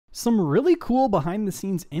Some really cool behind the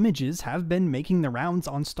scenes images have been making the rounds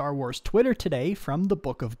on Star Wars Twitter today from the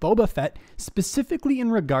Book of Boba Fett, specifically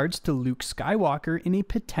in regards to Luke Skywalker in a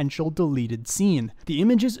potential deleted scene. The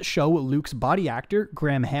images show Luke's body actor,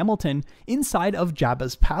 Graham Hamilton, inside of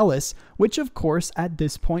Jabba's palace, which of course at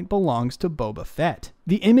this point belongs to Boba Fett.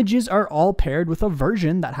 The images are all paired with a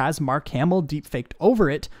version that has Mark Hamill deepfaked over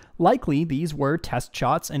it. Likely these were test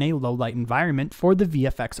shots in a low-light environment for the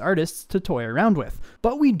VFX artists to toy around with,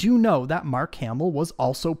 but we do know that Mark Hamill was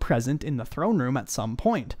also present in the throne room at some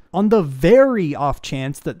point. On the very off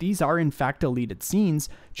chance that these are in fact deleted scenes,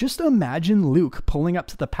 just imagine Luke pulling up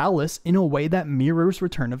to the palace in a way that mirrors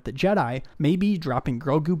Return of the Jedi, maybe dropping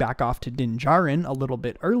Grogu back off to Din Djarin a little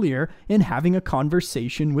bit earlier and having a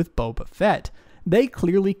conversation with Boba Fett. They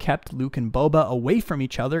clearly kept Luke and Boba away from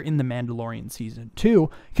each other in The Mandalorian Season 2,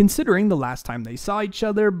 considering the last time they saw each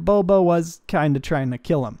other, Boba was kinda trying to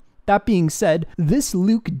kill him. That being said, this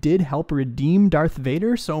Luke did help redeem Darth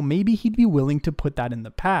Vader, so maybe he'd be willing to put that in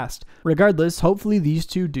the past. Regardless, hopefully these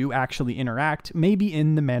two do actually interact, maybe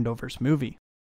in the Mandoverse movie.